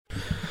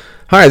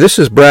Hi, this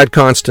is Brad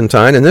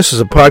Constantine, and this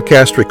is a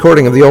podcast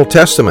recording of the Old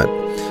Testament.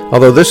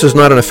 Although this is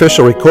not an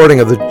official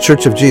recording of the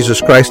Church of Jesus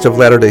Christ of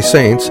Latter-day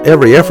Saints,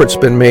 every effort's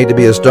been made to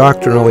be as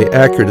doctrinally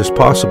accurate as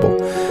possible.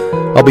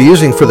 I'll be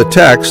using for the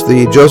text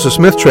the Joseph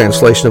Smith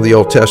translation of the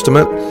Old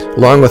Testament,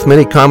 along with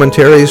many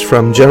commentaries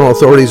from general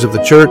authorities of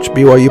the Church,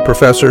 BYU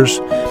professors,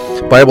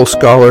 Bible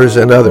scholars,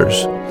 and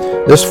others.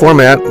 This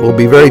format will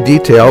be very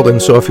detailed,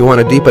 and so if you want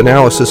a deep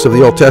analysis of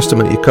the Old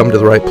Testament, you come to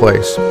the right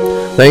place.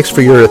 Thanks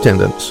for your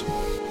attendance.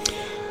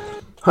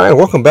 Hi, and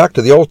welcome back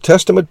to the Old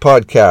Testament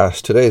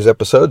podcast. Today's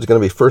episode is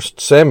going to be 1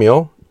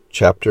 Samuel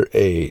chapter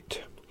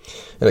 8.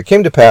 And it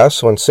came to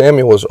pass, when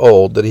Samuel was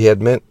old, that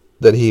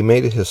he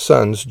made his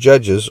sons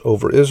judges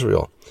over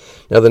Israel.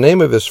 Now the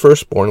name of his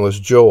firstborn was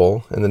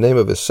Joel, and the name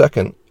of his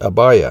second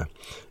Abiah,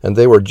 and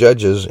they were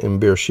judges in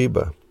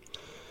Beersheba.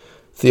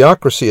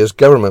 Theocracy is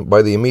government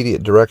by the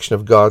immediate direction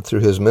of God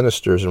through his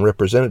ministers and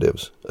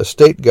representatives. A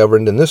state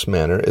governed in this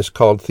manner is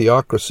called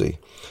theocracy.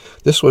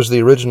 This was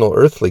the original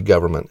earthly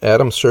government,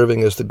 Adam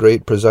serving as the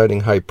great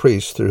presiding high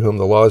priest through whom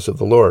the laws of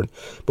the Lord,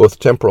 both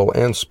temporal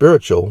and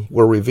spiritual,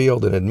 were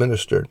revealed and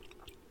administered.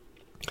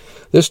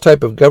 This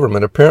type of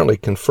government apparently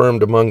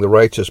confirmed among the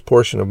righteous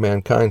portion of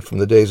mankind from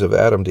the days of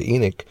Adam to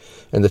Enoch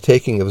and the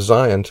taking of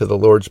Zion to the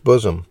Lord's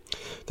bosom.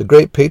 The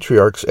great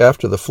patriarchs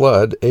after the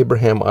flood,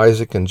 Abraham,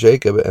 Isaac, and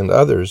Jacob, and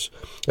others,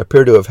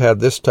 appear to have had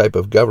this type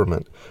of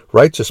government.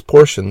 Righteous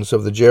portions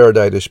of the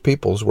Jareditish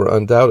peoples were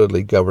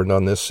undoubtedly governed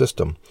on this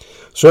system.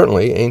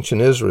 Certainly,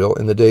 ancient Israel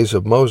in the days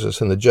of Moses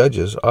and the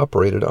judges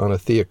operated on a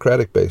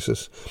theocratic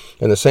basis,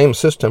 and the same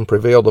system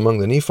prevailed among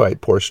the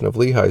Nephite portion of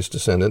Lehi's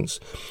descendants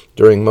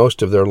during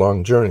most of their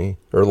long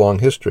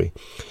history.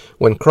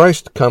 When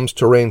Christ comes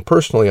to reign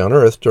personally on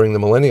earth during the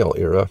millennial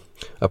era,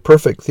 a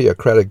perfect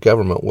theocratic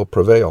government will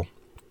prevail.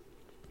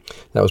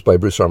 That was by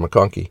Bruce R.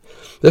 McConkie.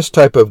 This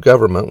type of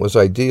government was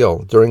ideal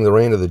during the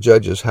reign of the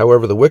judges.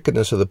 However, the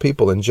wickedness of the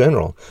people in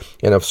general,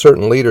 and of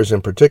certain leaders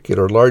in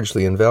particular,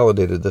 largely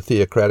invalidated the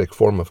theocratic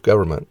form of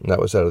government. And that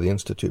was out of the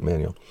Institute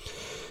Manual.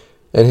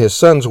 And his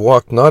sons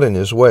walked not in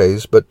his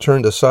ways, but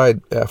turned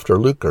aside after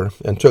lucre,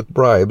 and took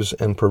bribes,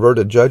 and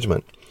perverted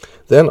judgment.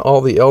 Then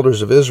all the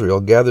elders of Israel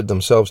gathered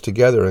themselves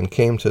together, and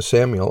came to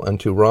Samuel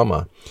unto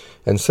Ramah,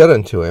 and said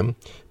unto him,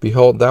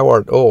 Behold, thou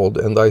art old,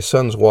 and thy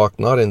sons walk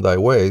not in thy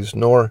ways,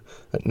 nor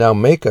now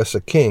make us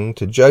a king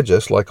to judge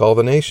us like all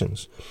the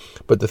nations.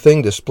 But the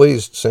thing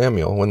displeased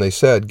Samuel, when they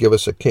said, Give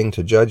us a king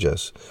to judge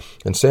us.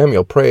 And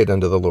Samuel prayed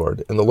unto the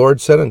Lord. And the Lord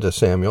said unto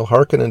Samuel,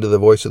 Hearken unto the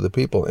voice of the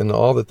people in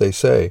all that they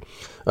say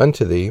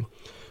unto thee,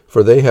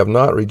 for they have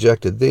not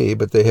rejected thee,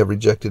 but they have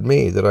rejected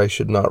me, that I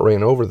should not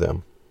reign over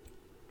them.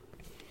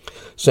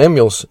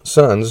 Samuel's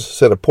sons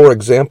set a poor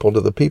example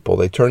to the people.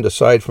 They turned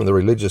aside from the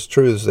religious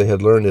truths they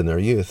had learned in their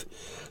youth.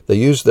 They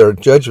used their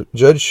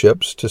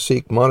judgeships to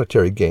seek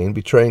monetary gain,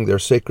 betraying their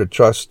sacred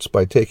trusts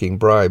by taking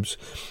bribes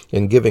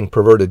and giving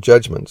perverted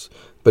judgments.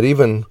 But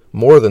even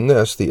more than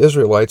this, the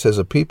Israelites as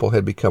a people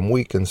had become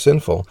weak and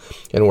sinful,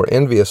 and were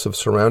envious of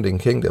surrounding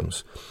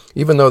kingdoms.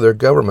 Even though their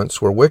governments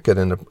were wicked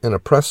and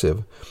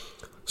oppressive,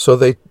 so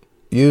they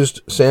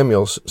used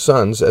Samuel's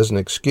sons as an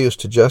excuse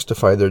to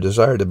justify their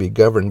desire to be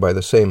governed by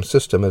the same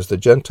system as the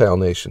Gentile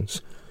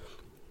nations.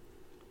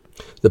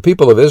 The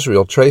people of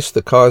Israel traced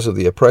the cause of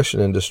the oppression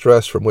and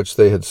distress from which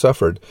they had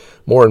suffered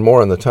more and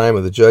more in the time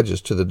of the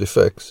judges to the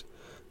defects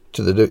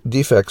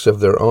of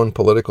their own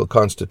political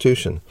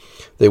constitution.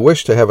 They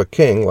wished to have a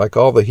king like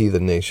all the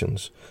heathen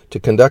nations, to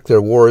conduct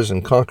their wars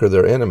and conquer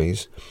their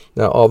enemies.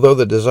 Now, although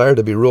the desire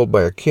to be ruled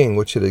by a king,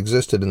 which had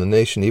existed in the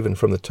nation even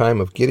from the time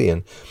of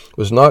Gideon,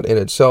 was not in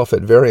itself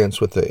at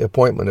variance with the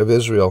appointment of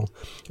Israel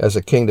as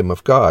a kingdom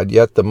of God,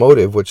 yet the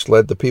motive which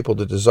led the people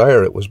to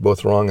desire it was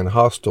both wrong and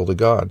hostile to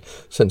God,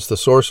 since the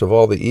source of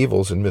all the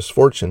evils and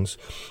misfortunes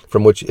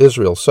from which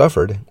Israel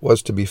suffered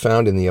was to be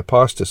found in the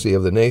apostasy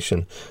of the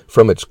nation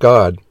from its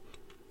God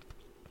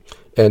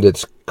and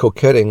its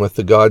coquetting with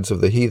the gods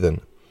of the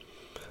heathen.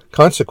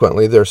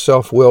 Consequently, their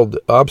self-willed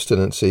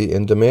obstinacy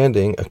in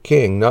demanding a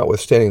king,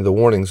 notwithstanding the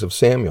warnings of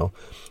Samuel,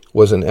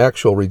 was an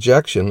actual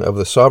rejection of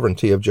the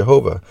sovereignty of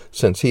Jehovah,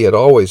 since he had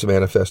always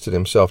manifested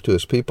himself to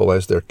his people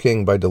as their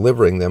king by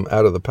delivering them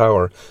out of the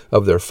power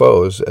of their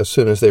foes as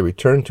soon as they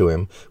returned to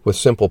him with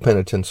simple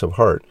penitence of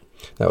heart.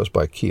 That was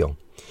by Keel.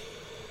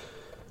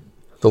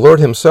 The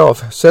Lord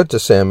himself said to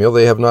Samuel,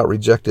 They have not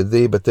rejected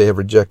thee, but they have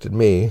rejected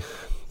me,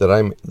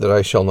 that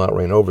I shall not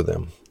reign over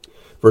them.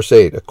 Verse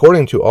 8,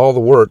 According to all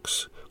the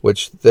works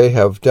which they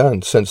have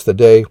done since the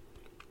day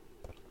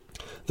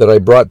that I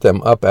brought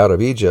them up out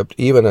of Egypt,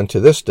 even unto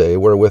this day,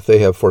 wherewith they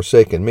have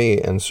forsaken me,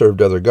 and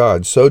served other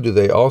gods, so do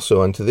they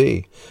also unto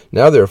thee.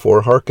 Now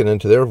therefore hearken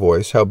unto their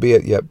voice,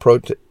 howbeit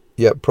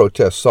yet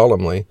protest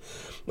solemnly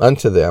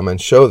unto them,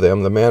 and show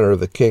them the manner of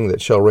the king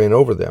that shall reign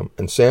over them.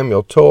 And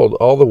Samuel told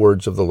all the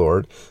words of the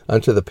Lord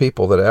unto the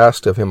people that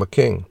asked of him a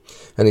king.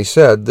 And he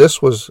said,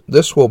 This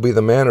will be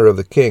the manner of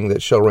the king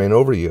that shall reign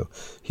over you.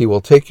 He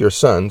will take your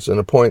sons, and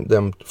appoint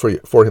them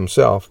for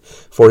himself,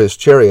 for his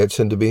chariots,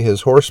 and to be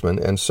his horsemen,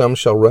 and some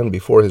shall run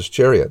before his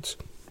chariots.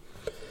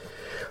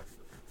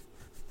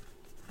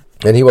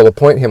 And he will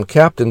appoint him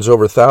captains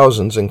over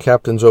thousands and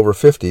captains over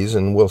 50s,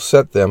 and will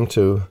set them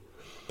to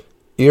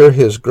ear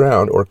his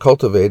ground, or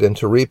cultivate, and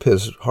to reap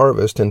his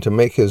harvest, and to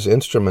make his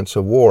instruments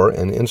of war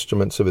and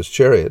instruments of his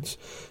chariots.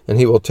 And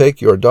he will take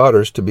your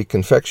daughters to be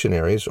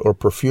confectionaries, or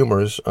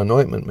perfumers,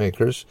 anointment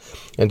makers,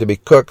 and to be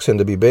cooks and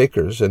to be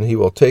bakers. And he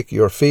will take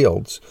your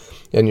fields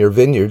and your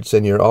vineyards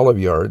and your olive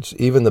yards,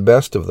 even the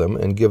best of them,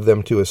 and give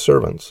them to his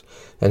servants.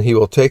 And he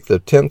will take the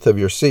tenth of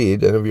your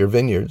seed and of your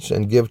vineyards,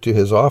 and give to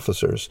his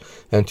officers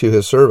and to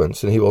his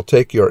servants. And he will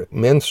take your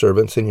men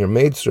servants and your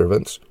maid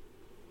servants,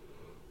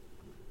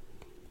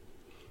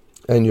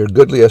 and your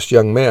goodliest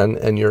young men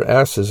and your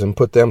asses, and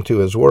put them to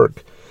his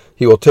work.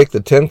 He will take the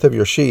tenth of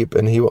your sheep,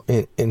 and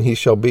ye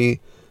shall be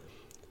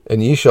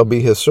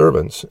his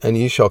servants. And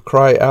ye shall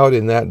cry out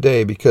in that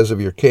day because of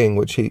your king,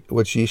 which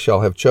ye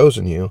shall have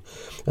chosen you.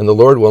 And the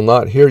Lord will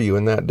not hear you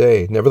in that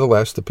day.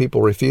 Nevertheless, the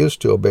people refused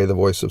to obey the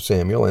voice of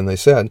Samuel, and they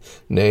said,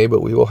 Nay,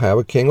 but we will have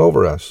a king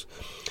over us,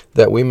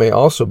 that we may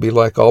also be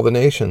like all the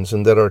nations,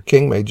 and that our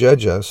king may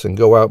judge us, and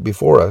go out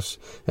before us,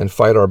 and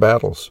fight our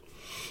battles.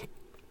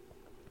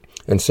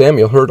 And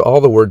Samuel heard all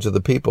the words of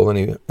the people,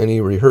 and he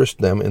rehearsed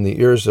them in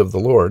the ears of the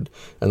Lord.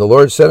 And the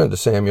Lord said unto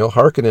Samuel,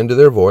 Hearken unto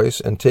their voice,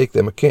 and take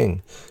them a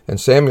king. And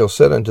Samuel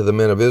said unto the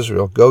men of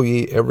Israel, Go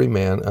ye every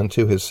man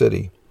unto his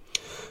city.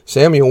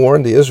 Samuel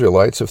warned the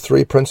Israelites of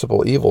three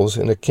principal evils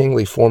in a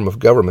kingly form of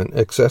government: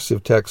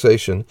 excessive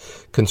taxation,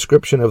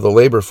 conscription of the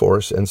labor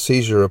force, and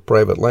seizure of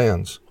private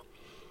lands.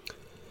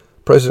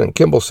 President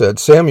Kimball said,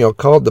 Samuel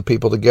called the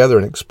people together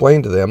and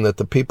explained to them that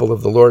the people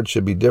of the Lord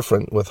should be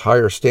different, with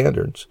higher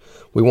standards.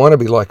 We want to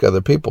be like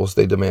other peoples,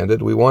 they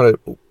demanded. We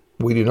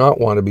do not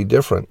want to be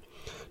different.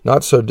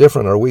 Not so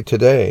different are we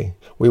today.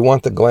 We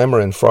want the glamour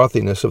and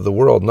frothiness of the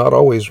world, not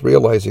always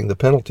realizing the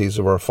penalties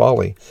of our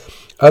folly.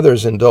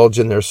 Others indulge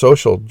in their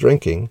social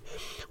drinking.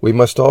 We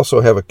must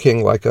also have a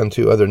king like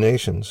unto other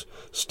nations.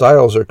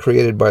 Styles are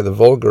created by the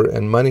vulgar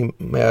and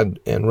money-mad,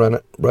 and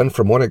run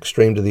from one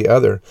extreme to the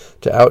other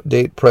to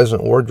outdate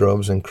present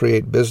wardrobes and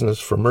create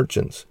business for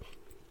merchants.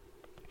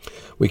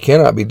 We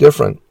cannot be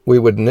different. We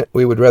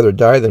would rather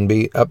die than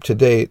be up to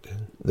date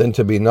than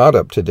to be not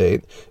up to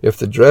date. If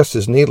the dress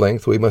is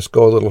knee-length, we must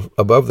go a little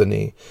above the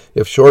knee.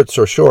 If shorts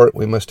are short,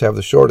 we must have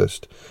the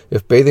shortest.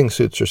 If bathing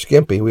suits are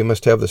skimpy, we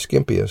must have the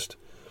skimpiest.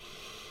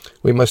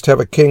 We must have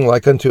a king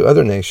like unto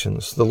other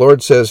nations. The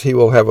Lord says he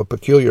will have a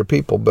peculiar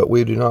people, but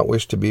we do not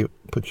wish to be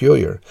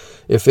peculiar.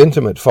 If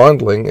intimate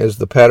fondling is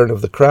the pattern of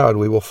the crowd,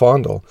 we will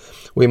fondle.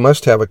 We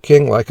must have a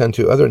king like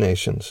unto other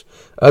nations.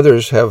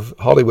 Others have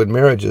Hollywood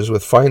marriages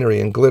with finery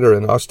and glitter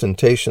and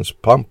ostentatious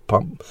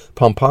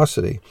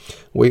pomposity.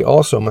 We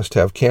also must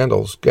have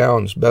candles,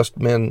 gowns, best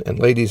men and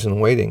ladies in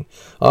waiting,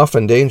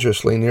 often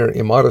dangerously near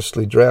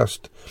immodestly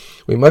dressed.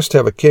 We must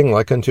have a king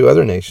like unto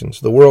other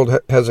nations. The world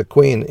has a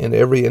queen in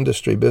every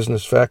industry,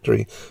 business,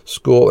 factory,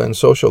 school, and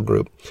social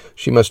group.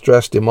 She must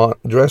dress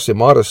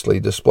immodestly,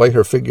 display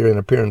her figure, and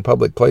appear in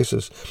public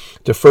places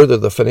to further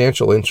the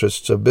financial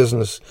interests of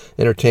business,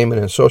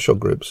 entertainment, and social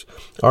groups.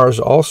 Ours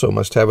also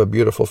must have a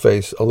beautiful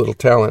face, a little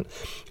talent,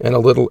 and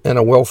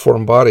a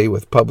well-formed body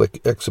with public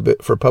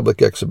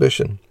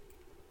exhibition.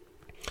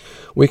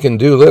 We can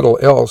do little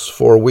else,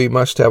 for we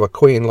must have a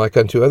queen like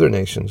unto other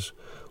nations.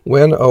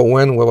 When, oh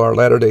when, will our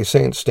Latter-day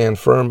Saints stand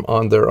firm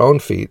on their own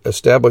feet,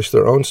 establish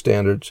their own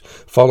standards,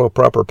 follow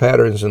proper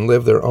patterns, and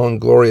live their own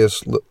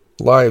glorious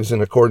lives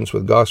in accordance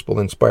with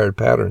gospel-inspired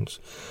patterns?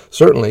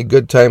 Certainly,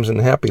 good times and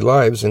happy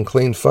lives and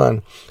clean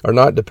fun are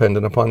not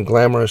dependent upon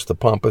glamorous, the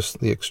pompous,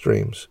 the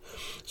extremes.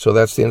 So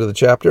that's the end of the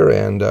chapter,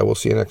 and we'll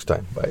see you next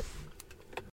time. Bye.